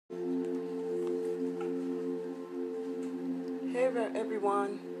Hey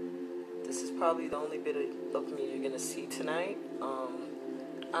everyone, this is probably the only bit of me you're going to see tonight.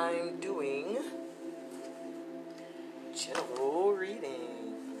 I'm doing general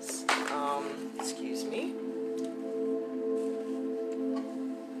readings. Excuse me.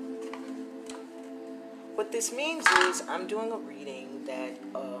 What this means is I'm doing a reading that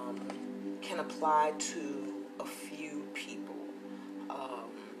can apply to a few people.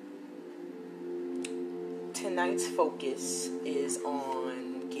 Tonight's focus is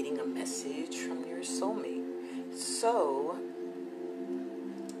on getting a message from your soulmate. So,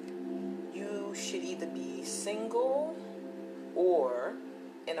 you should either be single or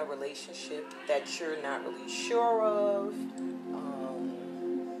in a relationship that you're not really sure of,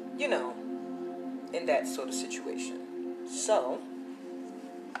 in that sort of situation. So,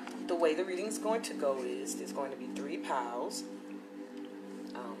 the way the reading's going to go is there's going to be 3 piles.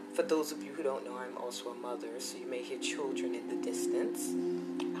 For those of you who don't know, I'm also a mother, so you may hear children in the distance.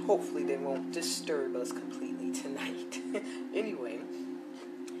 Hopefully they won't disturb us completely tonight. Anyway,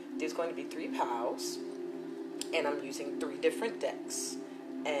 there's going to be 3 piles, and I'm using 3 different decks.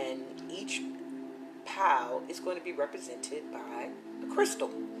 And each pile is going to be represented by a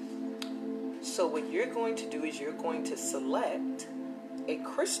crystal. So what you're going to do is you're going to select a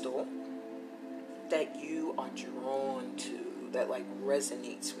crystal that you are drawn to, that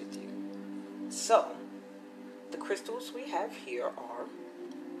resonates with you. So, the crystals we have here are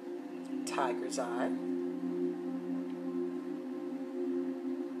Tiger's Eye,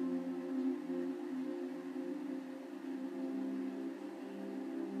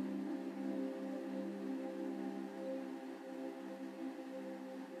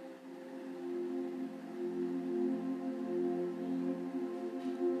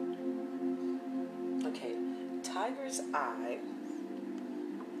 Tiger's Eye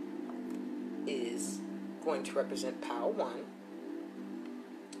is going to represent pile 1.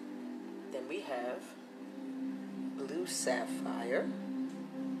 Then we have Blue Sapphire,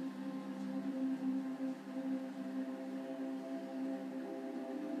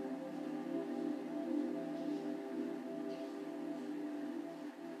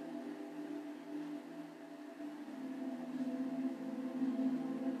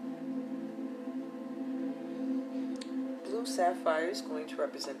 Blue Sapphire is going to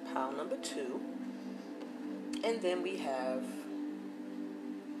represent pile number 2. And then we have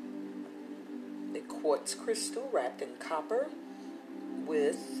a quartz crystal wrapped in copper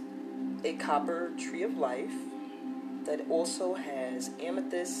with a copper tree of life that also has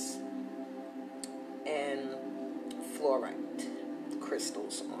amethyst and fluorite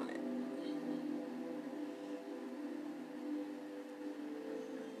crystals on it.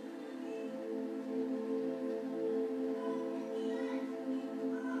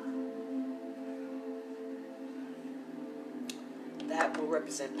 That will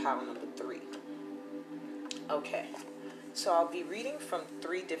represent pile number 3. Okay, so I'll be reading from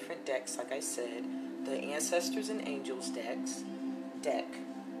 3 different decks, like I said. The Ancestors and Angels deck,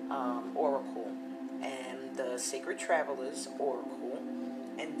 Oracle, and the Sacred Travelers Oracle,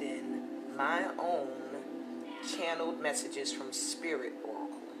 and then my own channeled messages from Spirit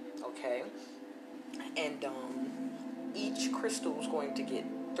Oracle, okay? And each crystal is going to get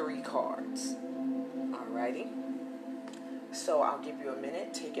 3 cards, alrighty? So I'll give you a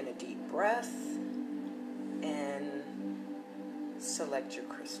minute, taking a deep breath, and select your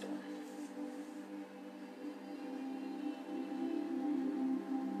crystal.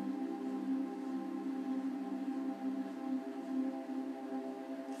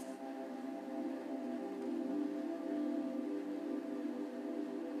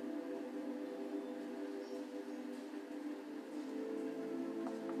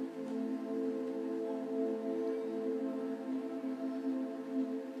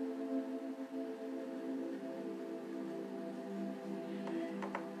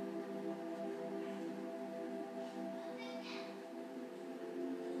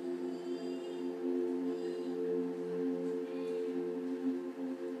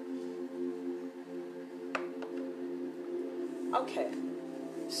 Okay,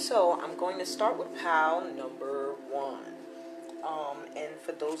 so I'm going to start with pile number 1. And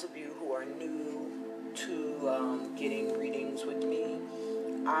for those of you who are new to getting readings with me,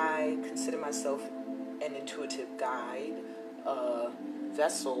 I consider myself an intuitive guide, a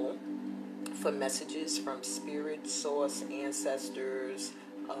vessel for messages from spirit, source, ancestors,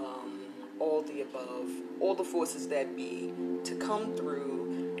 all the above, all the forces that be, to come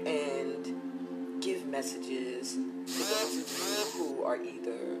through and give messages to those of you who are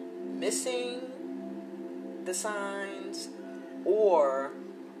either missing the signs or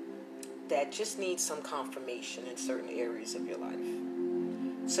that just needs some confirmation in certain areas of your life.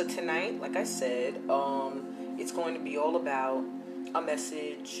 So tonight, like I said, it's going to be all about a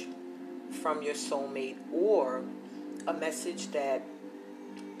message from your soulmate, or a message that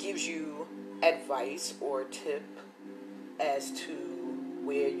gives you advice or tip as to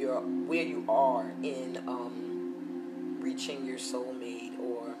where you are in reaching your soulmate,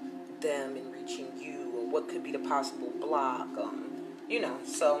 or them in reaching you, or what could be the possible block.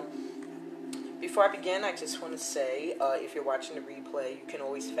 So before I begin, I just want to say, if you're watching the replay, you can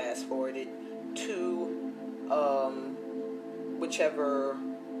always fast forward it to whichever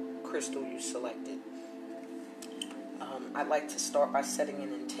crystal you selected. I'd like to start by setting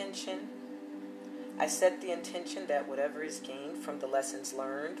an intention. I set the intention that whatever is gained from the lessons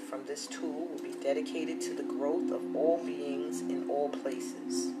learned from this tool will be dedicated to the growth of all beings in all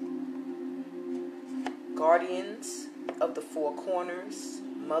places. Guardians of the four corners,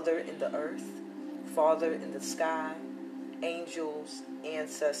 Mother in the earth, Father in the sky, angels,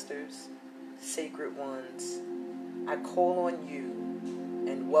 ancestors, sacred ones, I call on you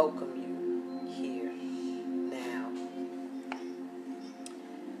and welcome you here now.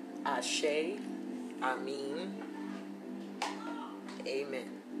 Ashe, Amin, Amen.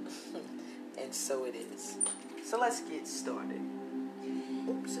 And so it is. So let's get started.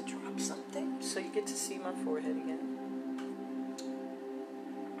 Oops, I dropped something. So you get to see my forehead again.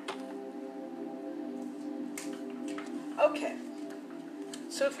 Okay.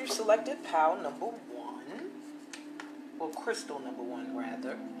 So if you selected pal number 1, or crystal number 1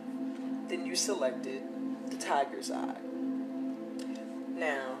 rather, then you selected the tiger's eye.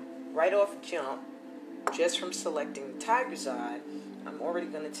 Now, right off jump, just from selecting the tiger's eye, I'm already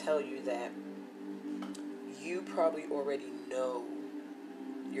going to tell you that you probably already know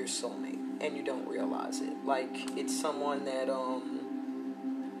your soulmate, and you don't realize it. Like, it's someone that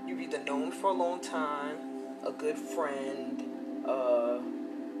you've either known for a long time, a good friend,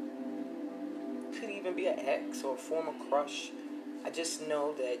 could even be an ex or a former crush. I just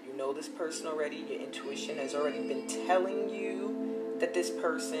know that you know this person already. Your intuition has already been telling you that this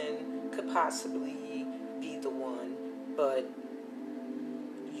person could possibly be the one, but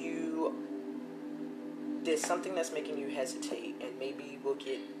there's something that's making you hesitate, and maybe we'll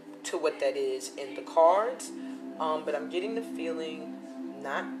get to what that is in the cards, but I'm getting the feeling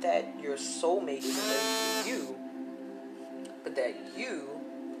not that your soulmate isn't ready for you, but that you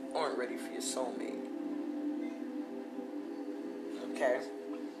aren't ready for your soulmate. Okay?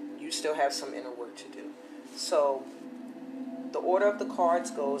 You still have some inner work to do. So the order of the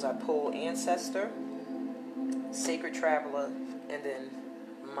cards goes, I pull Ancestor, Sacred Traveler, and then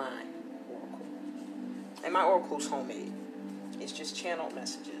my Oracle. And my Oracle's homemade. It's just channeled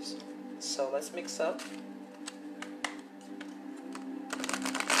messages. So let's mix up.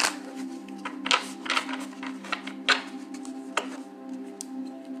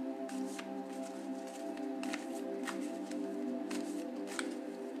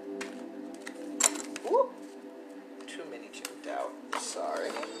 Whoop. Too many jumped out.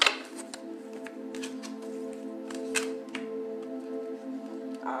 Sorry.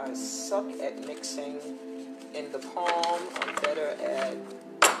 I suck at mixing in the palm. I'm better at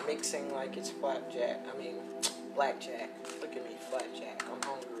mixing like it's blackjack. Look at me, flapjack. I'm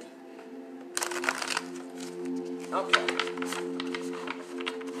hungry. Okay.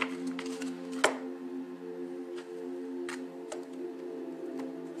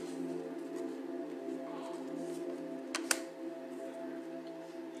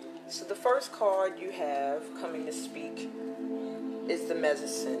 So the first card you have coming to speak is the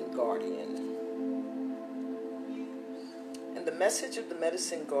Medicine Guardian. And the message of the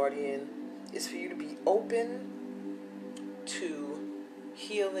Medicine Guardian is for you to be open to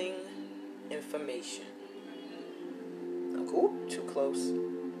healing information. Oh, too close.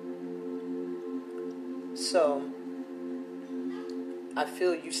 So, I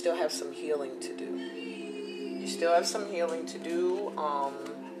feel you still have some healing to do. You still have some healing to do.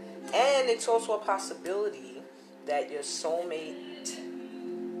 And it's also a possibility that your soulmate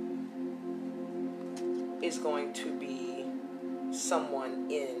is going to be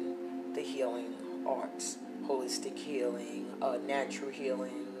someone in the healing arts, holistic healing, natural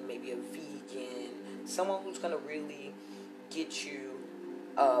healing, maybe a vegan, someone who's going to really get you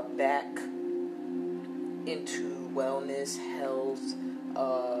back into wellness, health,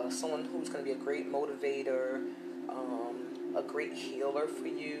 someone who's going to be a great motivator, a great healer for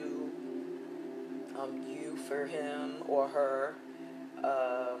you, you for him or her.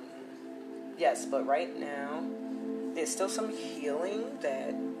 Yes, but right now, there's still some healing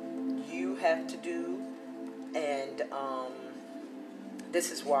that you have to do, and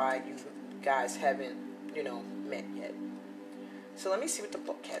this is why guys haven't, met yet. So let me see what the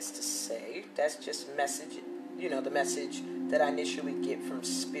book has to say. That's just message, the message that I initially get from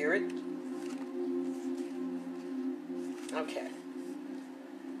Spirit. Okay.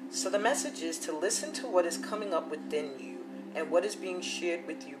 So the message is to listen to what is coming up within you and what is being shared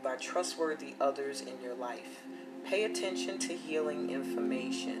with you by trustworthy others in your life. Pay attention to healing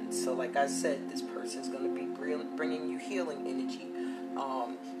information. So like I said, this person's going to be bringing you healing energy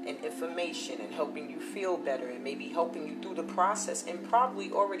and information and helping you feel better and maybe helping you through the process, and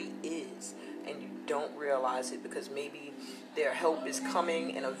probably already is, and you don't realize it because maybe their help is coming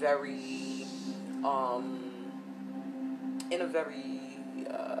in a very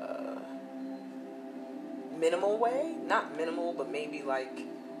minimal way. Not minimal, but maybe like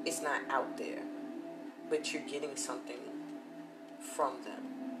it's not out there, but you're getting something from them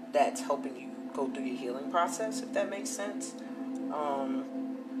that's helping you go through your healing process, if that makes sense.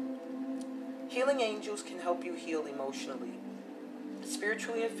 Healing angels can help you heal emotionally,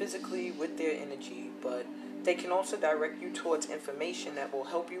 spiritually, and physically with their energy, but they can also direct you towards information that will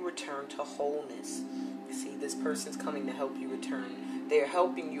help you return to wholeness. See, this person's coming to help you return. They're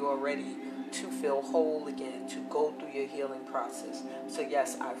helping you already to feel whole again, to go through your healing process. So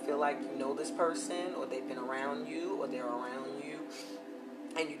yes, I feel like you know this person, or they've been around you, or they're around you,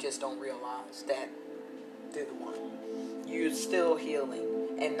 and you just don't realize that they're the one. You're still healing,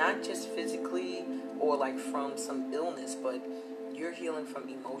 and not just physically or like from some illness, but you're healing from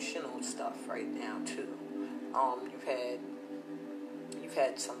emotional stuff right now too. You've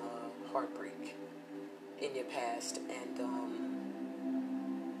had some heartbreak in your past, and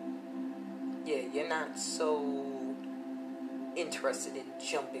you're not so interested in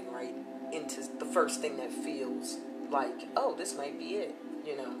jumping right into the first thing that feels like, oh, this might be it,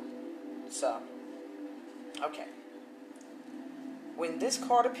 So, okay. When this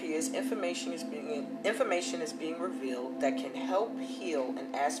card appears, information is being revealed that can help heal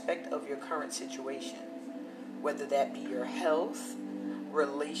an aspect of your current situation, whether that be your health,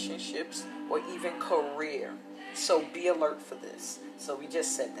 relationships, or even career. So be alert for this. So we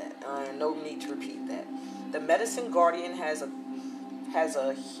just said that. No need to repeat that. The Medicine Guardian has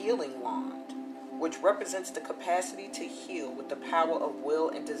a healing wand, which represents the capacity to heal with the power of will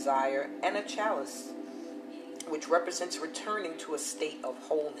and desire, and a chalice, which represents returning to a state of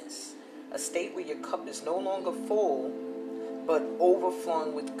wholeness, a state where your cup is no longer full, but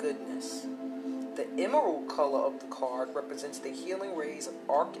overflowing with goodness. The emerald color of the card represents the healing rays of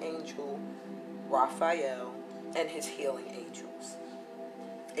Archangel Raphael and his healing angels.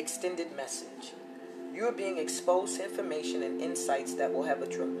 Extended message. You are being exposed to information and insights that will have a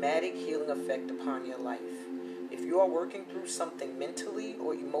dramatic healing effect upon your life. If you are working through something mentally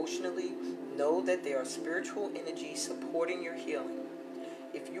or emotionally, know that there are spiritual energies supporting your healing.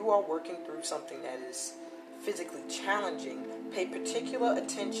 If you are working through something that is physically challenging, pay particular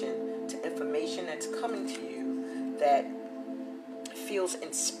attention to information that's coming to you that feels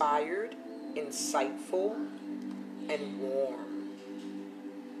inspired, insightful, and warm.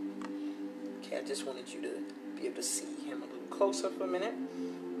 Okay, I just wanted you to be able to see him a little closer for a minute.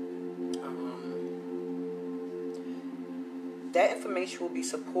 That information will be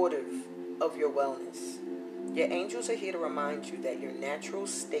supportive of your wellness. Your angels are here to remind you that your natural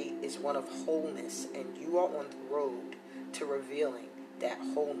state is one of wholeness, and you are on the road to revealing that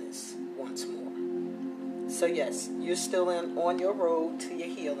wholeness once more. So yes, you're still on your road to your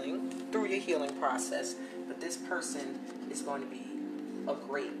healing, through your healing process, but this person is going to be a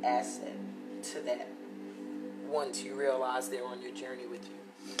great asset to that once you realize they're on your journey with you.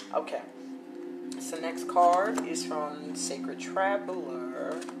 Okay. So next card is from Sacred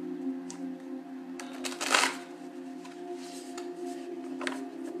Traveler.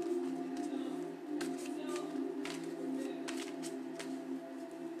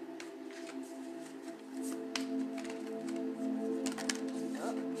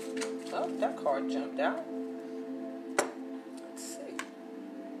 Oh, that card jumped out. Let's see.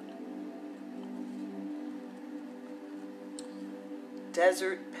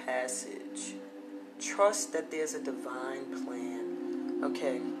 Desert Passage. Trust that there's a divine plan.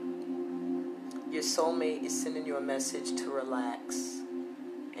 Okay. Your soulmate is sending you a message to relax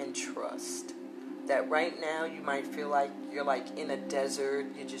and trust. That right now you might feel like you're like in a desert.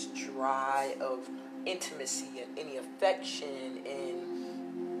 You're just dry of intimacy and any affection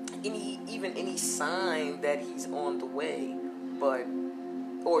and any sign that he's on the way. But,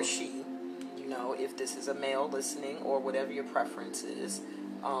 or she, if this is a male listening or whatever your preference is,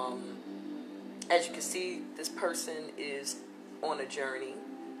 as you can see, this person is on a journey,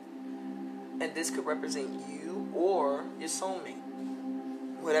 and this could represent you or your soulmate.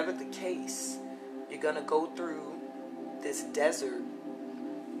 whatever the case, you're going to go through this desert,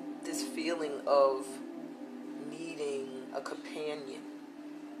 this feeling of needing a companion.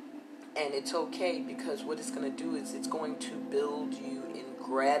 And it's okay, because what it's going to do is it's going to build you in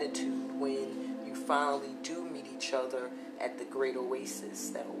gratitude when you finally do meet each other at the great oasis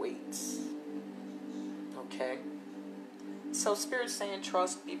that awaits. Okay? So Spirit's saying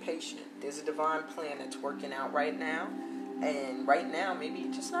trust, be patient. There's a divine plan that's working out right now. And right now, maybe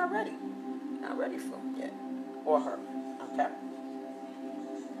you're just not ready. Not ready for him yet. Or her. Okay?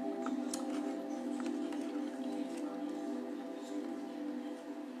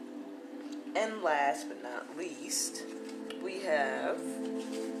 And last but not least, we have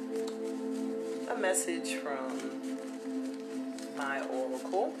a message from my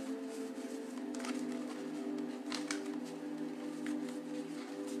oracle.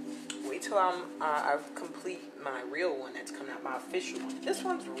 Wait till I complete my real one that's coming out, my official one. This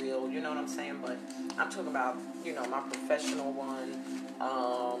one's real, you know what I'm saying? But I'm talking about, my professional one,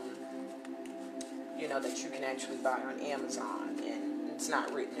 that you can actually buy on Amazon, and it's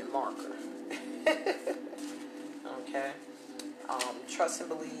not written in marker. Okay. Trust and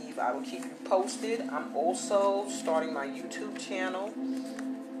believe. I will keep you posted. I'm also starting my YouTube channel.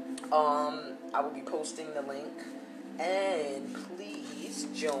 I will be posting the link. And please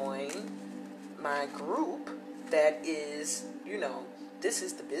join my group that is, this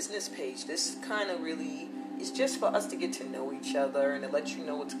is the business page. This kind of really is just for us to get to know each other and to let you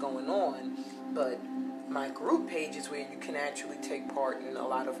know what's going on. But my group page is where you can actually take part in a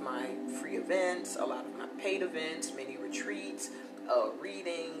lot of my free events, a lot of my paid events, mini retreats,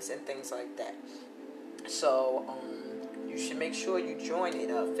 readings, and things like that. So you should make sure you join it.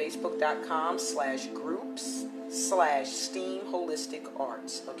 Facebook.com/groups/Steam Holistic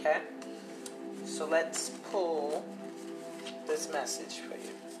Arts. Okay? So let's pull this message for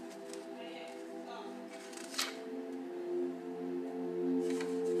you.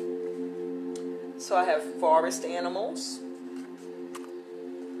 So I have forest animals. I'm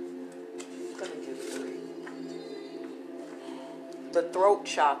going to give 3. The throat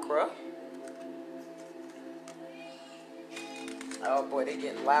chakra. Oh boy, they're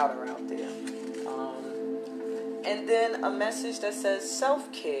getting louder out there. And then a message that says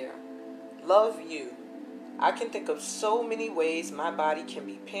self-care. Love you. I can think of so many ways my body can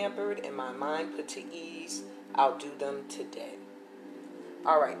be pampered and my mind put to ease. I'll do them today.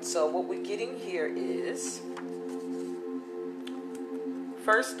 Alright, so what we're getting here is,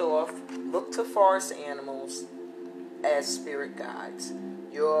 first off, look to forest animals as spirit guides.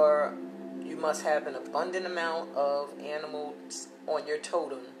 You must have an abundant amount of animals on your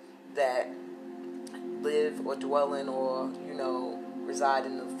totem that live or dwell in or, reside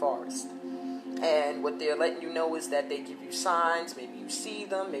in the forest. And what they're letting you know is that they give you signs. Maybe you see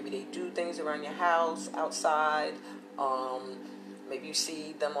them. Maybe they do things around your house, outside. Maybe you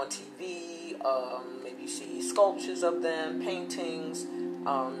see them on TV. Maybe you see sculptures of them, paintings.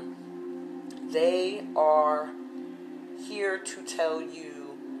 They are here to tell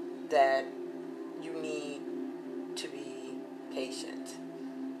you that you need to be patient.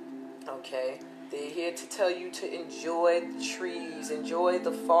 Okay? They're here to tell you to enjoy the trees, enjoy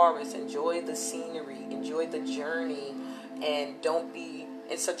the forest, enjoy the scenery, enjoy the journey, and don't be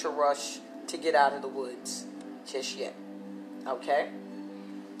in such a rush to get out of the woods just yet. Okay?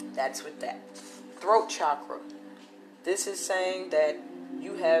 That's with that. Throat chakra. This is saying that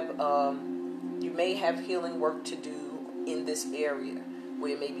you may have healing work to do in this area,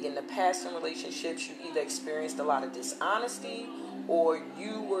 where maybe in the past in relationships you either experienced a lot of dishonesty or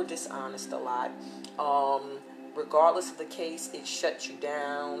you were dishonest a lot. Regardless of the case, it shuts you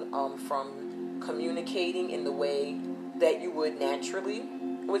down from communicating in the way that you would naturally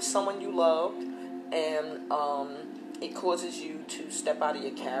with someone you loved, and it causes you to step out of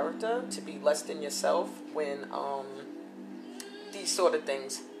your character, to be less than yourself when these sort of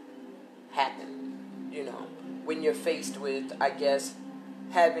things happen. When you're faced with, I guess,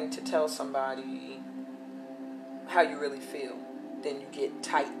 having to tell somebody how you really feel, then you get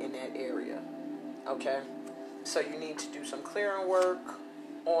tight in that area. Okay? So you need to do some clearing work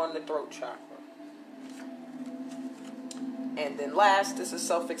on the throat chakra. And then last, this is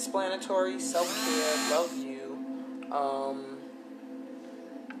self-explanatory, self-care, love you.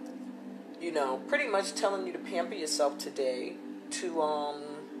 Pretty much telling you to pamper yourself today, to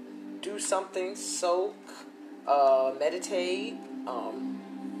do something, soak, meditate,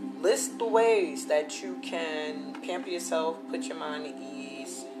 list the ways that you can pamper yourself, put your mind at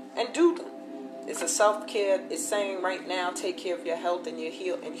ease, and do them. It's a self-care. It's saying right now, take care of your health and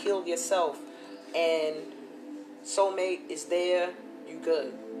heal yourself. And Soulmate is there. You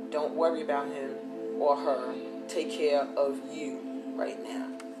good. Don't worry about him or her. Take care of you right now.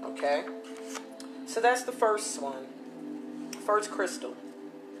 Okay? So that's the first one. First crystal.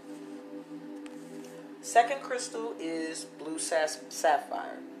 Second crystal is blue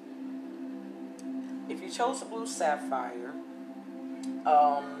sapphire. If you chose the blue sapphire,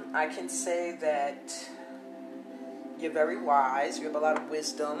 I can say that you're very wise. You have a lot of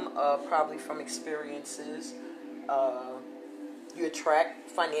wisdom, probably from experiences. You attract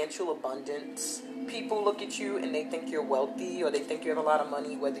financial abundance. People look at you and they think you're wealthy, or they think you have a lot of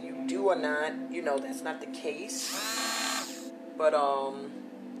money, whether you do or not. You know, that's not the case. But, hold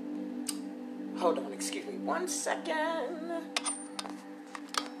on, excuse me 1 second.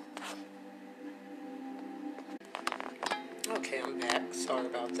 Okay, I'm back. Sorry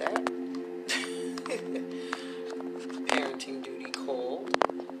about that. Parenting duty called.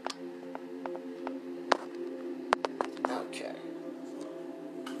 Okay.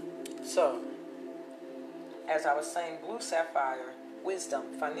 So, as I was saying, blue sapphire, wisdom,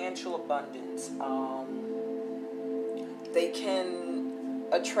 financial abundance. They can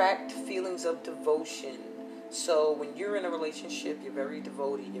attract feelings of devotion. So when you're in a relationship, you're very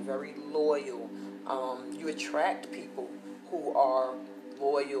devoted, you're very loyal. You attract people who are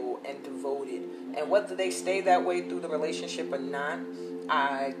loyal and devoted. And whether they stay that way through the relationship or not,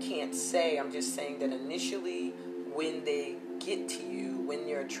 I can't say. I'm just saying that initially, when they get to you, when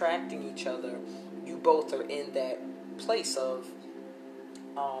you're attracting each other, you both are in that place of,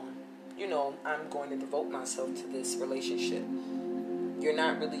 I'm going to devote myself to this relationship. You're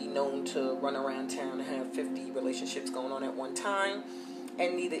not really known to run around town and have 50 relationships going on at one time,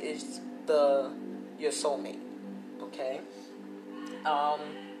 and neither is your soulmate. Okay?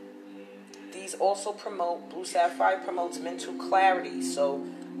 These also blue sapphire promotes mental clarity. So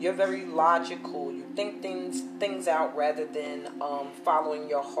you're very logical. You think things out rather than following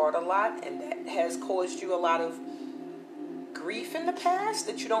your heart a lot, and that has caused you a lot of grief in the past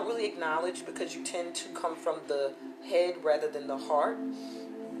that you don't really acknowledge because you tend to come from the head rather than the heart.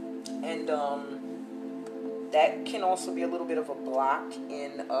 And that can also be a little bit of a block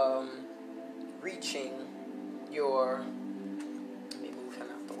in reaching your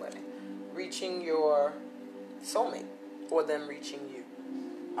soulmate, or them reaching you.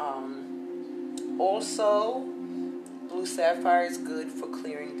 Also, blue sapphire is good for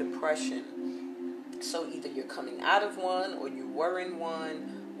clearing depression. So either you're coming out of one, or you were in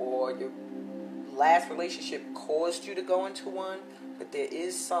one, or your last relationship caused you to go into one, but there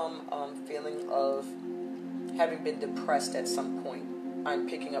is some feeling of having been depressed at some point. I'm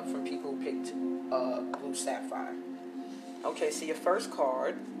picking up from people who picked blue sapphire. Okay, so your first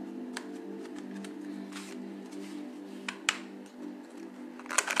card.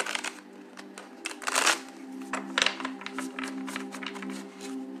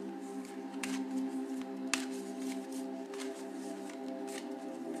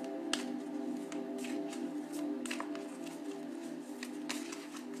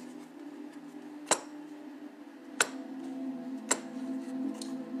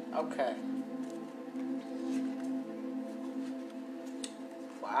 Okay.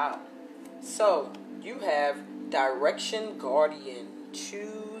 Wow. So, you have Direction Guardian.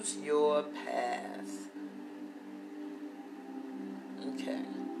 Choose your path. Okay.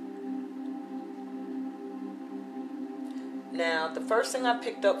 Now, the first thing I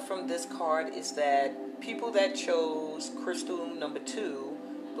picked up from this card is that people that chose crystal number 2,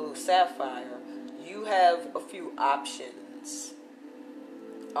 blue sapphire, you have a few options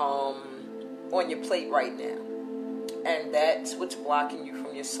on your plate right now, and that's what's blocking you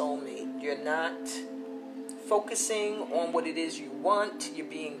from your soulmate. You're not focusing on what it is you want. You're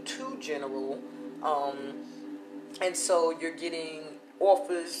being too general, and so you're getting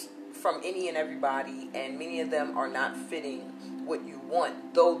offers from any and everybody, and many of them are not fitting what you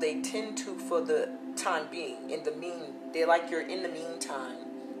want, though they tend to for the time being. They're like you're in the meantime.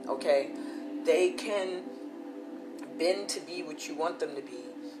 Okay, they can bend to be what you want them to be,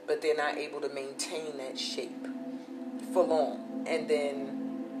 but they're not able to maintain that shape for long, and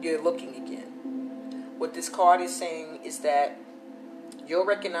then you're looking again. What this card is saying is that you'll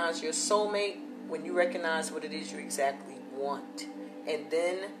recognize your soulmate when you recognize what it is you exactly want, and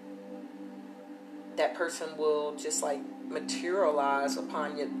then that person will just like materialize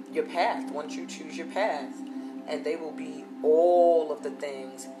upon your path once you choose your path, and they will be all of the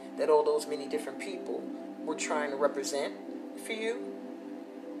things that all those many different people were trying to represent for you.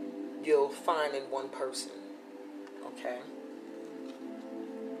 You'll find in one person. Okay?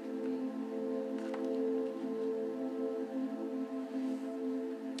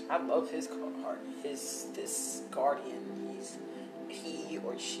 I love his card. This guardian. He's he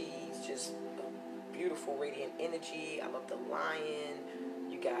or she's just a beautiful, radiant energy. I love the lion.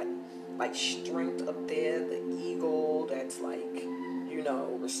 You got like strength up there, the eagle that's like, you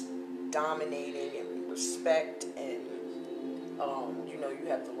know, dominating and respect, and you know, you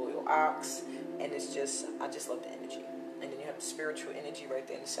have the loyal ox, and it's just, I just love the energy. And then you have the spiritual energy right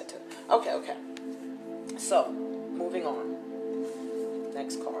there in the center. Okay. So, moving on.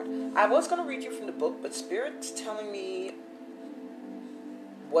 Next card. I was going to read you from the book, but Spirit's telling me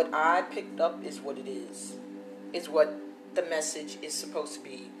what I picked up is what it is. Is what the message is supposed to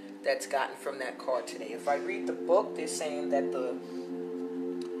be that's gotten from that card today. If I read the book, they're saying that the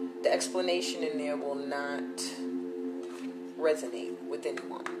explanation in there will not resonate with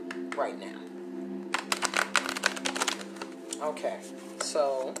anyone right now. Okay,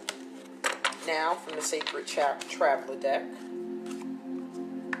 so now from the Sacred Traveler deck,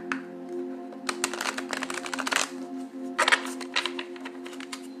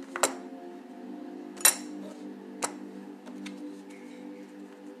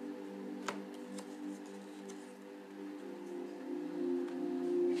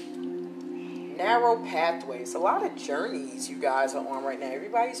 narrow pathways. A lot of journeys you guys are on right now.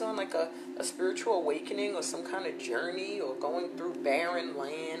 Everybody's on like a spiritual awakening or some kind of journey, or going through barren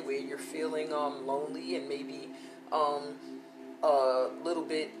land where you're feeling lonely and maybe a little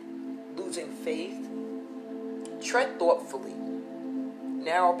bit losing faith. Tread thoughtfully.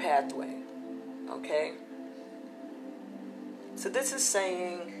 Narrow pathway. Okay? So this is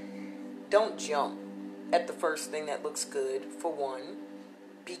saying, don't jump at the first thing that looks good, for one.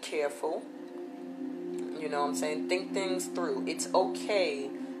 Be careful. You know what I'm saying? Think things through. It's okay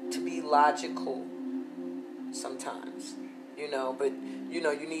to be logical sometimes, you know, but, you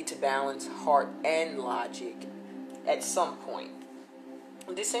know, you need to balance heart and logic at some point.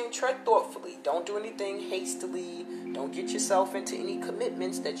 They're saying tread thoughtfully. Don't do anything hastily. Don't get yourself into any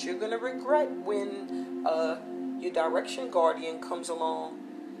commitments that you're going to regret when your direction guardian comes along,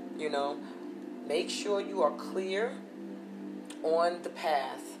 you know. Make sure you are clear on the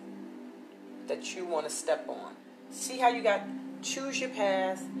path that you want to step on. See how you got choose your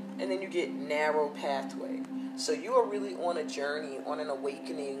path, and then you get narrow pathway. So you are really on a journey, on an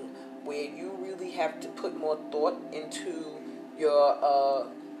awakening, where you really have to put more thought into your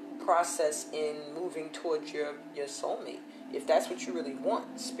process in moving towards your soulmate, if that's what you really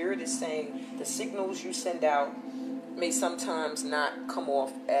want. Spirit is saying the signals you send out may sometimes not come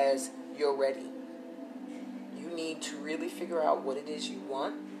off as you're ready. You need to really figure out what it is you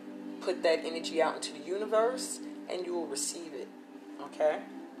want, put that energy out into the universe, and you will receive it. Okay?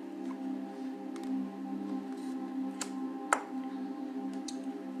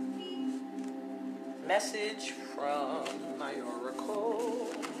 Message from my oracle.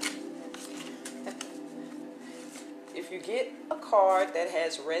 If you get a card that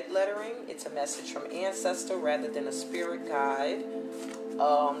has red lettering, it's a message from ancestor rather than a spirit guide.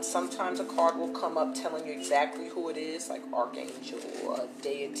 Sometimes a card will come up telling you exactly who it is, like archangel,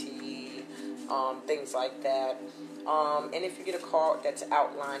 deity, things like that. And if you get a card that's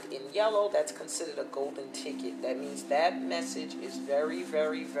outlined in yellow, that's considered a golden ticket. That means that message is very,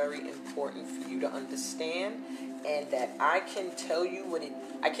 very, very important for you to understand, and that I can tell you what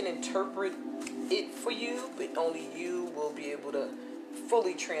I can interpret it for you, but only you will be able to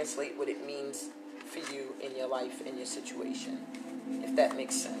fully translate what it means for you in your life and your situation, if that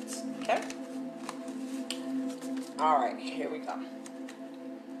makes sense. Okay? Alright, here we go.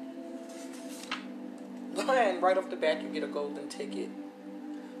 And right off the bat, you get a golden ticket.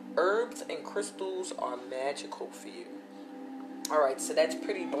 Herbs and crystals are magical for you. Alright, so that's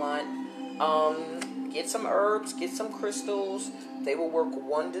pretty blunt. Get some herbs, get some crystals. They will work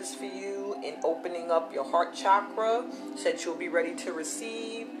wonders for you in opening up your heart chakra, so that you'll be ready to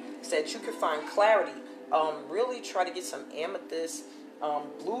receive, so that you can find clarity. Really try to get some amethyst.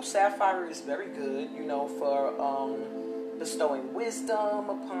 Blue sapphire is very good, you know, for bestowing wisdom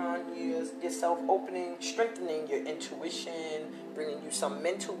upon yourself, opening, strengthening your intuition, bringing you some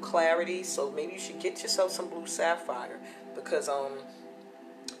mental clarity. So maybe you should get yourself some blue sapphire, because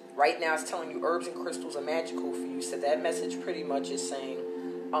right now it's telling you herbs and crystals are magical for you. So that message pretty much is saying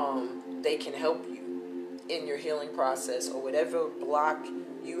they can help you in your healing process, or whatever block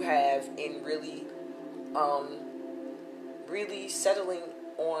you have in really settling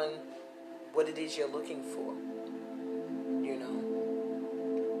on what it is you're looking for. You know.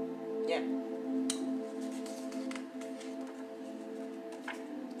 Yeah.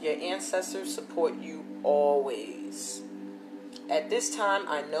 Your ancestors support you always. At this time,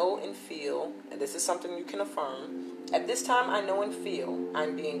 I know and feel, and this is something you can affirm, at this time, I know and feel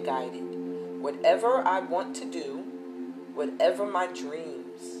I'm being guided. Whatever I want to do, Whatever my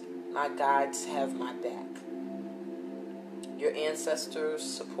dreams, my guides have my back. Your ancestors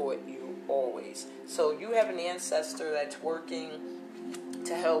support you always. So you have an ancestor that's working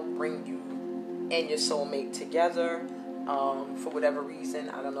to help bring you and your soulmate together for whatever reason.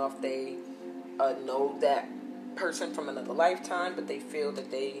 I don't know if they know that person from another lifetime, but they feel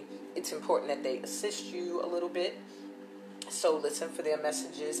that it's important that they assist you a little bit. So listen for their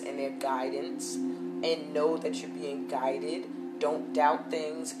messages and their guidance, and know that you're being guided. Don't doubt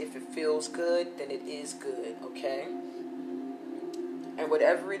things. If it feels good, then it is good, okay? And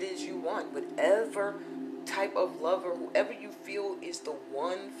whatever it is you want, whatever type of lover, whoever you feel is the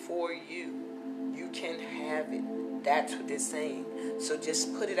one for you, you can have it. That's what they're saying. So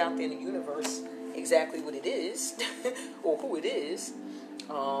just put it out there in the universe, exactly what it is, or who it is.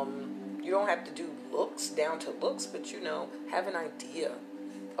 You don't have to do looks, down to looks, but have an idea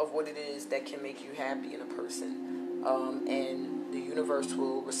of what it is that can make you happy in a person. And the universe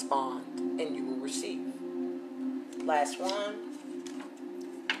will respond, and you will receive. Last one.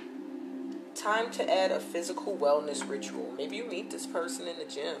 Time to add a physical wellness ritual. Maybe you meet this person in the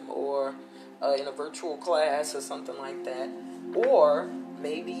gym or in a virtual class or something like that. Or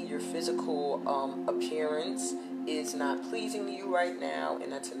maybe your physical appearance is not pleasing to you right now,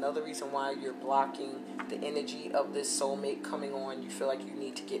 and that's another reason why you're blocking the energy of this soulmate coming on. You feel like you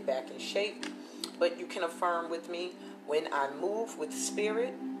need to get back in shape. But you can affirm with me, when I move with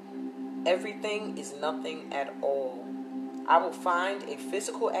spirit, everything is nothing at all. I will find a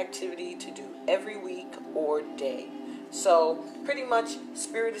physical activity to do every week or day. So pretty much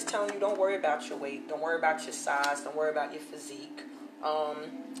spirit is telling you, don't worry about your weight, don't worry about your size, don't worry about your physique.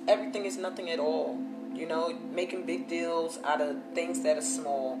 Everything is nothing at all. Making big deals out of things that are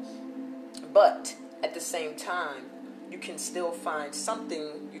small. But at the same time, you can still find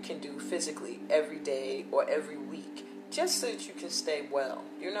something you can do physically every day or every week, just so that you can stay well,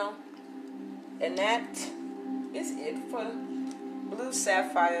 And that is it for Blue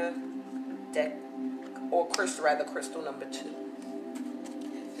Sapphire deck, or crystal number 2.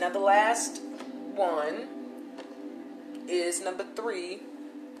 Now the last one is number 3,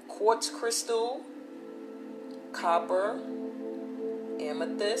 quartz crystal, copper,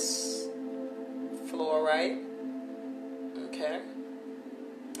 amethyst, fluorite, okay,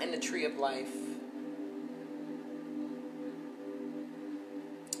 and the tree of life.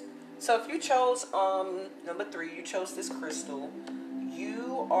 So if you chose number 3, you chose this crystal,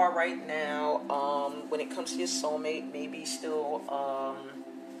 you are right now, when it comes to your soulmate, maybe still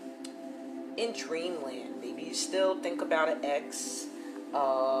in dreamland. Maybe you still think about an ex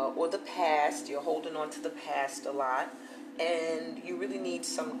or the past. You're holding on to the past a lot, and you really need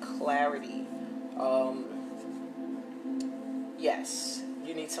some clarity. Yes,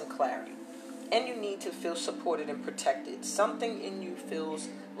 you need some clarity. And you need to feel supported and protected. Something in you feels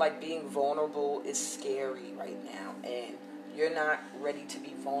like being vulnerable is scary right now. And you're not ready to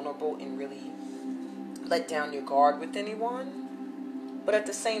be vulnerable and really let down your guard with anyone. But at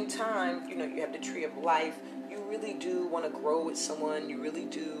the same time, you have the tree of life. You really do want to grow with someone. You really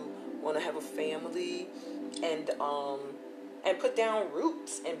do want to have a family. And put down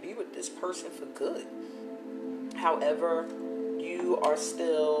roots and be with this person for good. However, you are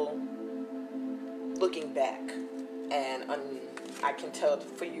still looking back, and I can tell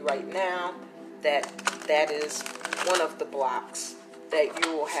for you right now that is one of the blocks that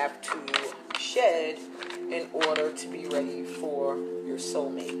you will have to shed in order to be ready for your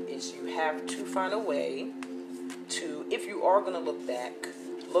soulmate. Is you have to find a way to, if you are going to look back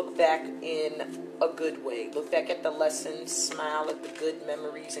in a good way. Look back at the lessons, smile at the good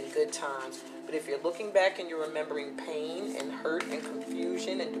memories and good times. But if you're looking back and you're remembering pain and hurt and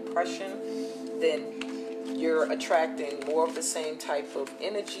confusion and depression, then you're attracting more of the same type of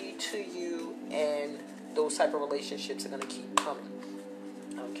energy to you, and those type of relationships are going to keep coming.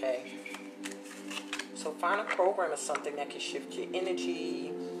 Okay? So find a program or something that can shift your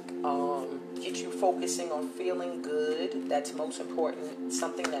energy, get you focusing on feeling good. That's most important.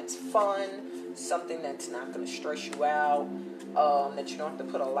 Something that's fun, something that's not going to stress you out, that you don't have to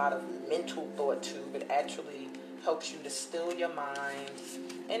put a lot of mental thought to, but actually helps you to still your mind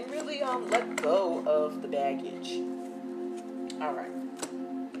and really let go of the baggage. All right.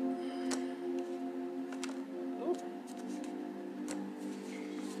 Ooh.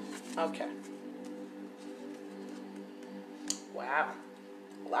 Okay. Wow.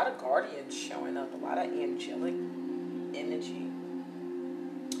 A lot of guardians showing up, a lot of angelic energy.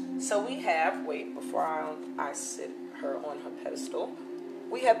 So we have, before I sit her on her pedestal,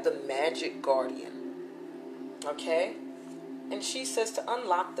 we have the magic guardian. Okay? And she says to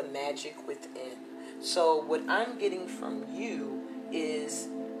unlock the magic within. So what I'm getting from you is,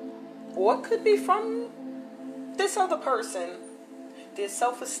 or it could be from this other person, there's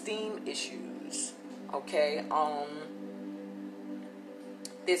self-esteem issues. Okay?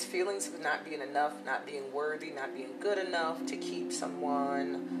 There's feelings of not being enough, not being worthy, not being good enough to keep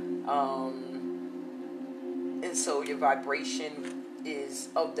someone. And so your vibration is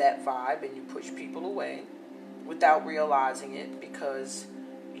of that vibe, and you push people away without realizing it, because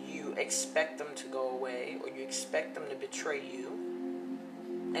you expect them to go away, or you expect them to betray you.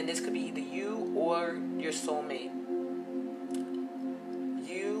 And this could be either you or your soulmate.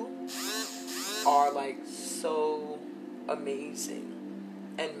 You are like so amazing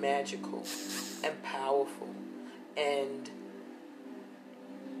and magical and powerful, and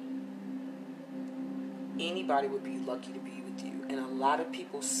anybody would be lucky to be with you. And a lot of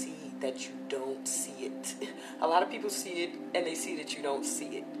people see that you don't see it. A lot of people see it, and they see that you don't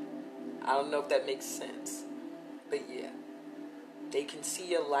see it. I don't know if that makes sense, but yeah, they can see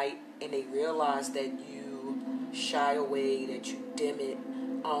your light, and they realize that you shy away, that you dim it.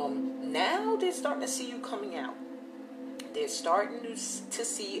 Now they're starting to see you coming out. They're starting to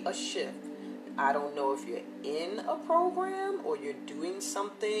see a shift. I don't know if you're in a program, or you're doing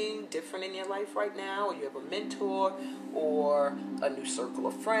something different in your life right now, or you have a mentor, or a new circle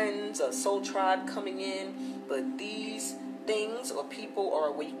of friends, a soul tribe coming in. But these things or people are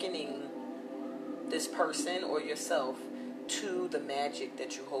awakening this person or yourself to the magic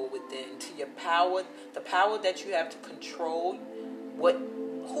that you hold within, to your power, the power that you have to control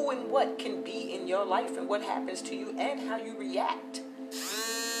who and what can be in your life, and what happens to you, and how you react. Okay?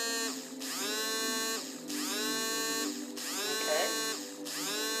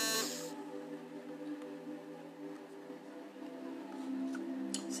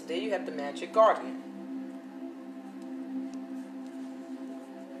 So there you have the Magic Guardian.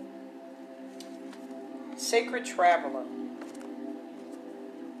 Sacred Traveler.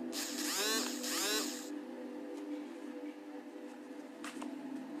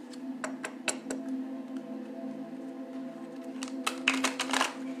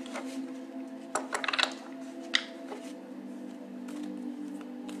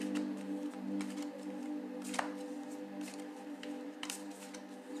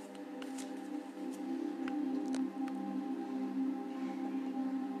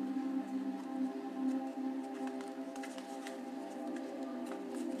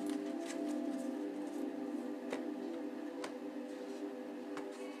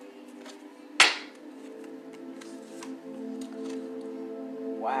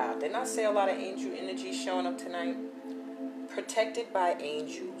 Wow, didn't I say a lot of angel energy showing up tonight? Protected by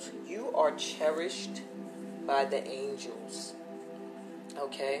angels. You are cherished by the angels.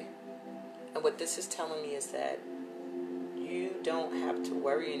 Okay? And what this is telling me is that you don't have to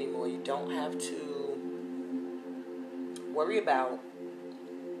worry anymore. You don't have to worry about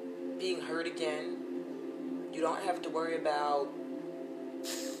being hurt again. You don't have to worry about,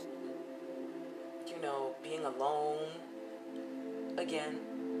 being alone again.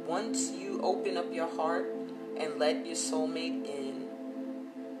 Once you open up your heart and let your soulmate in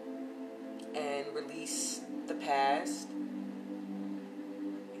and release the past,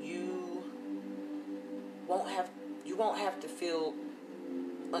 you won't have to feel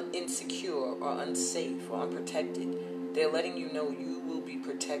insecure or unsafe or unprotected. They're letting you know you will be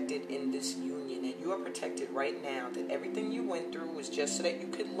protected in this union, and you are protected right now. That everything you went through was just so that you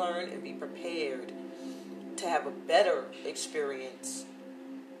could learn and be prepared to have a better experience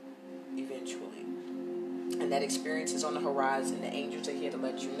eventually. And that experience is on the horizon. The angels are here to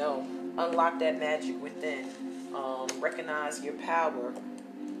let you know. Unlock that magic within. Recognize your power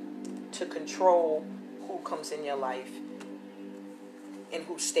to control who comes in your life and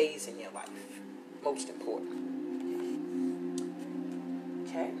who stays in your life. Most important.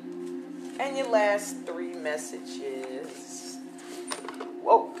 Okay? And your last 3 messages.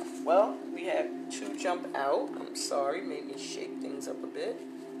 Whoa. Well, we had 2 jump out. I'm sorry. Made me shake things up a bit.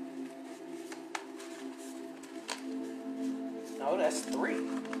 No, that's 3.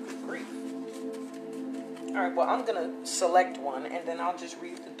 Good grief. Alright, well, I'm going to select one, and then I'll just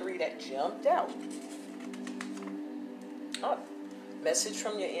read the 3 that jumped out. Oh, message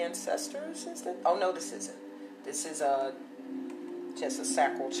from your ancestors, is that? Oh, no, this isn't. This is just a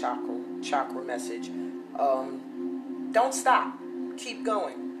sacral chakra message. Don't stop. Keep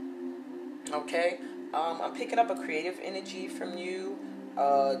going. Okay? I'm picking up a creative energy from you.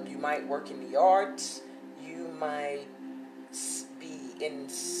 You might work in the arts. You might be in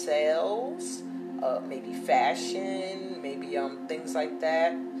sales, maybe fashion, maybe things like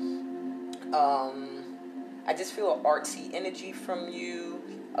that. I just feel an artsy energy from you.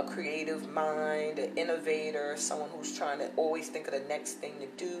 a creative mind, an innovator, someone who's trying to always think of the next thing to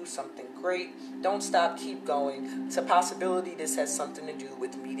do, something great. Don't stop, keep going. It's a possibility this has something to do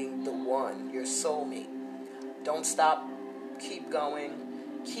with meeting the one, your soulmate. Don't stop, keep going,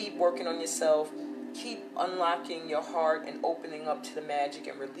 keep working on yourself, keep unlocking your heart and opening up to the magic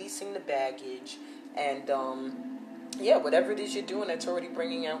and releasing the baggage. And whatever it is you're doing that's already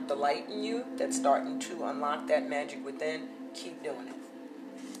bringing out the light in you, that's starting to unlock that magic within, keep doing it.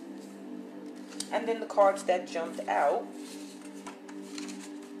 And then the cards that jumped out.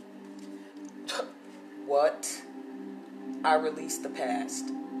 What? I release the past.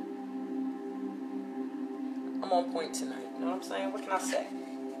 I'm on point tonight. You know what I'm saying? What can I say?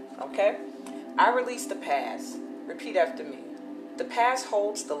 Okay? I release the past. Repeat after me. The past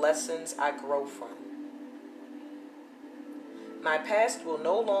holds the lessons I grow from. My past will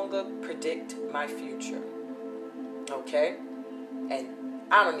no longer predict my future. Okay? And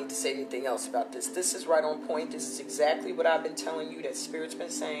I don't need to say anything else about this. This is right on point. This is exactly what I've been telling you, that Spirit's been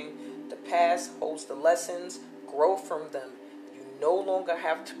saying. The past holds the lessons. Grow from them. You no longer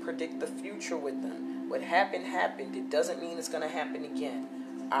have to predict the future with them. What happened, happened. It doesn't mean it's going to happen again.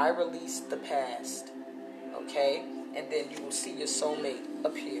 I release the past. Okay? And then you will see your soulmate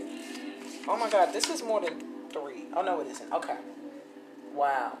appear. Oh my God, this is more than 3. Oh no, it isn't. Okay.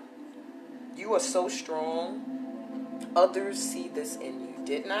 Wow. You are so strong. Others see this in you.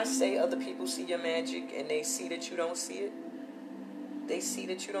 Didn't I say other people see your magic and they see that you don't see it? They see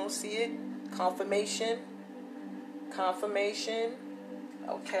that you don't see it. Confirmation. Confirmation.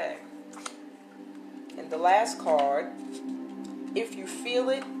 Okay. And the last card. If you feel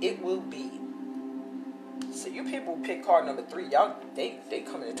it, it will be. So you people who pick card number 3, y'all, they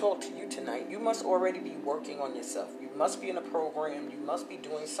coming to talk to you tonight. You must already be working on yourself. You must be in a program. You must be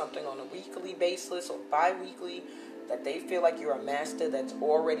doing something on a weekly basis or bi-weekly that they feel like you're a master that's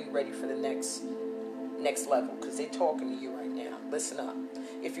already ready for the next level, because they're talking to you right now. Listen up.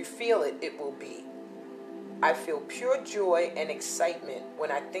 If you feel it, it will be. I feel pure joy and excitement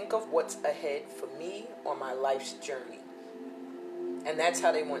when I think of what's ahead for me on my life's journey. And that's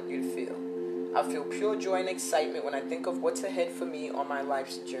how they want you to feel. I feel pure joy and excitement when I think of what's ahead for me on my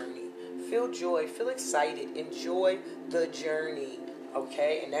life's journey. Feel joy, feel excited, enjoy the journey,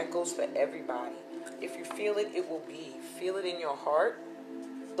 okay? And that goes for everybody. If you feel it, it will be. Feel it in your heart,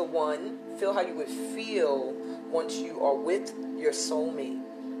 the one. Feel how you would feel once you are with your soulmate.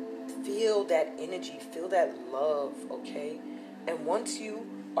 Feel that energy, feel that love, okay? And once you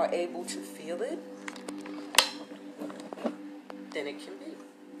are able to feel it, then it can be.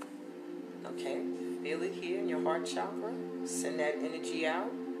 Okay? Feel it here in your heart chakra. Send that energy out.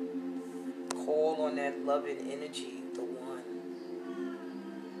 Call on that loving energy, the one.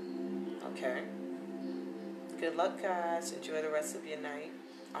 Okay? Good luck, guys. Enjoy the rest of your night.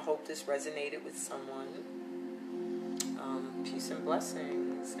 I hope this resonated with someone. Peace and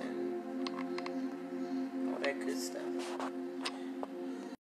blessings and all that good stuff.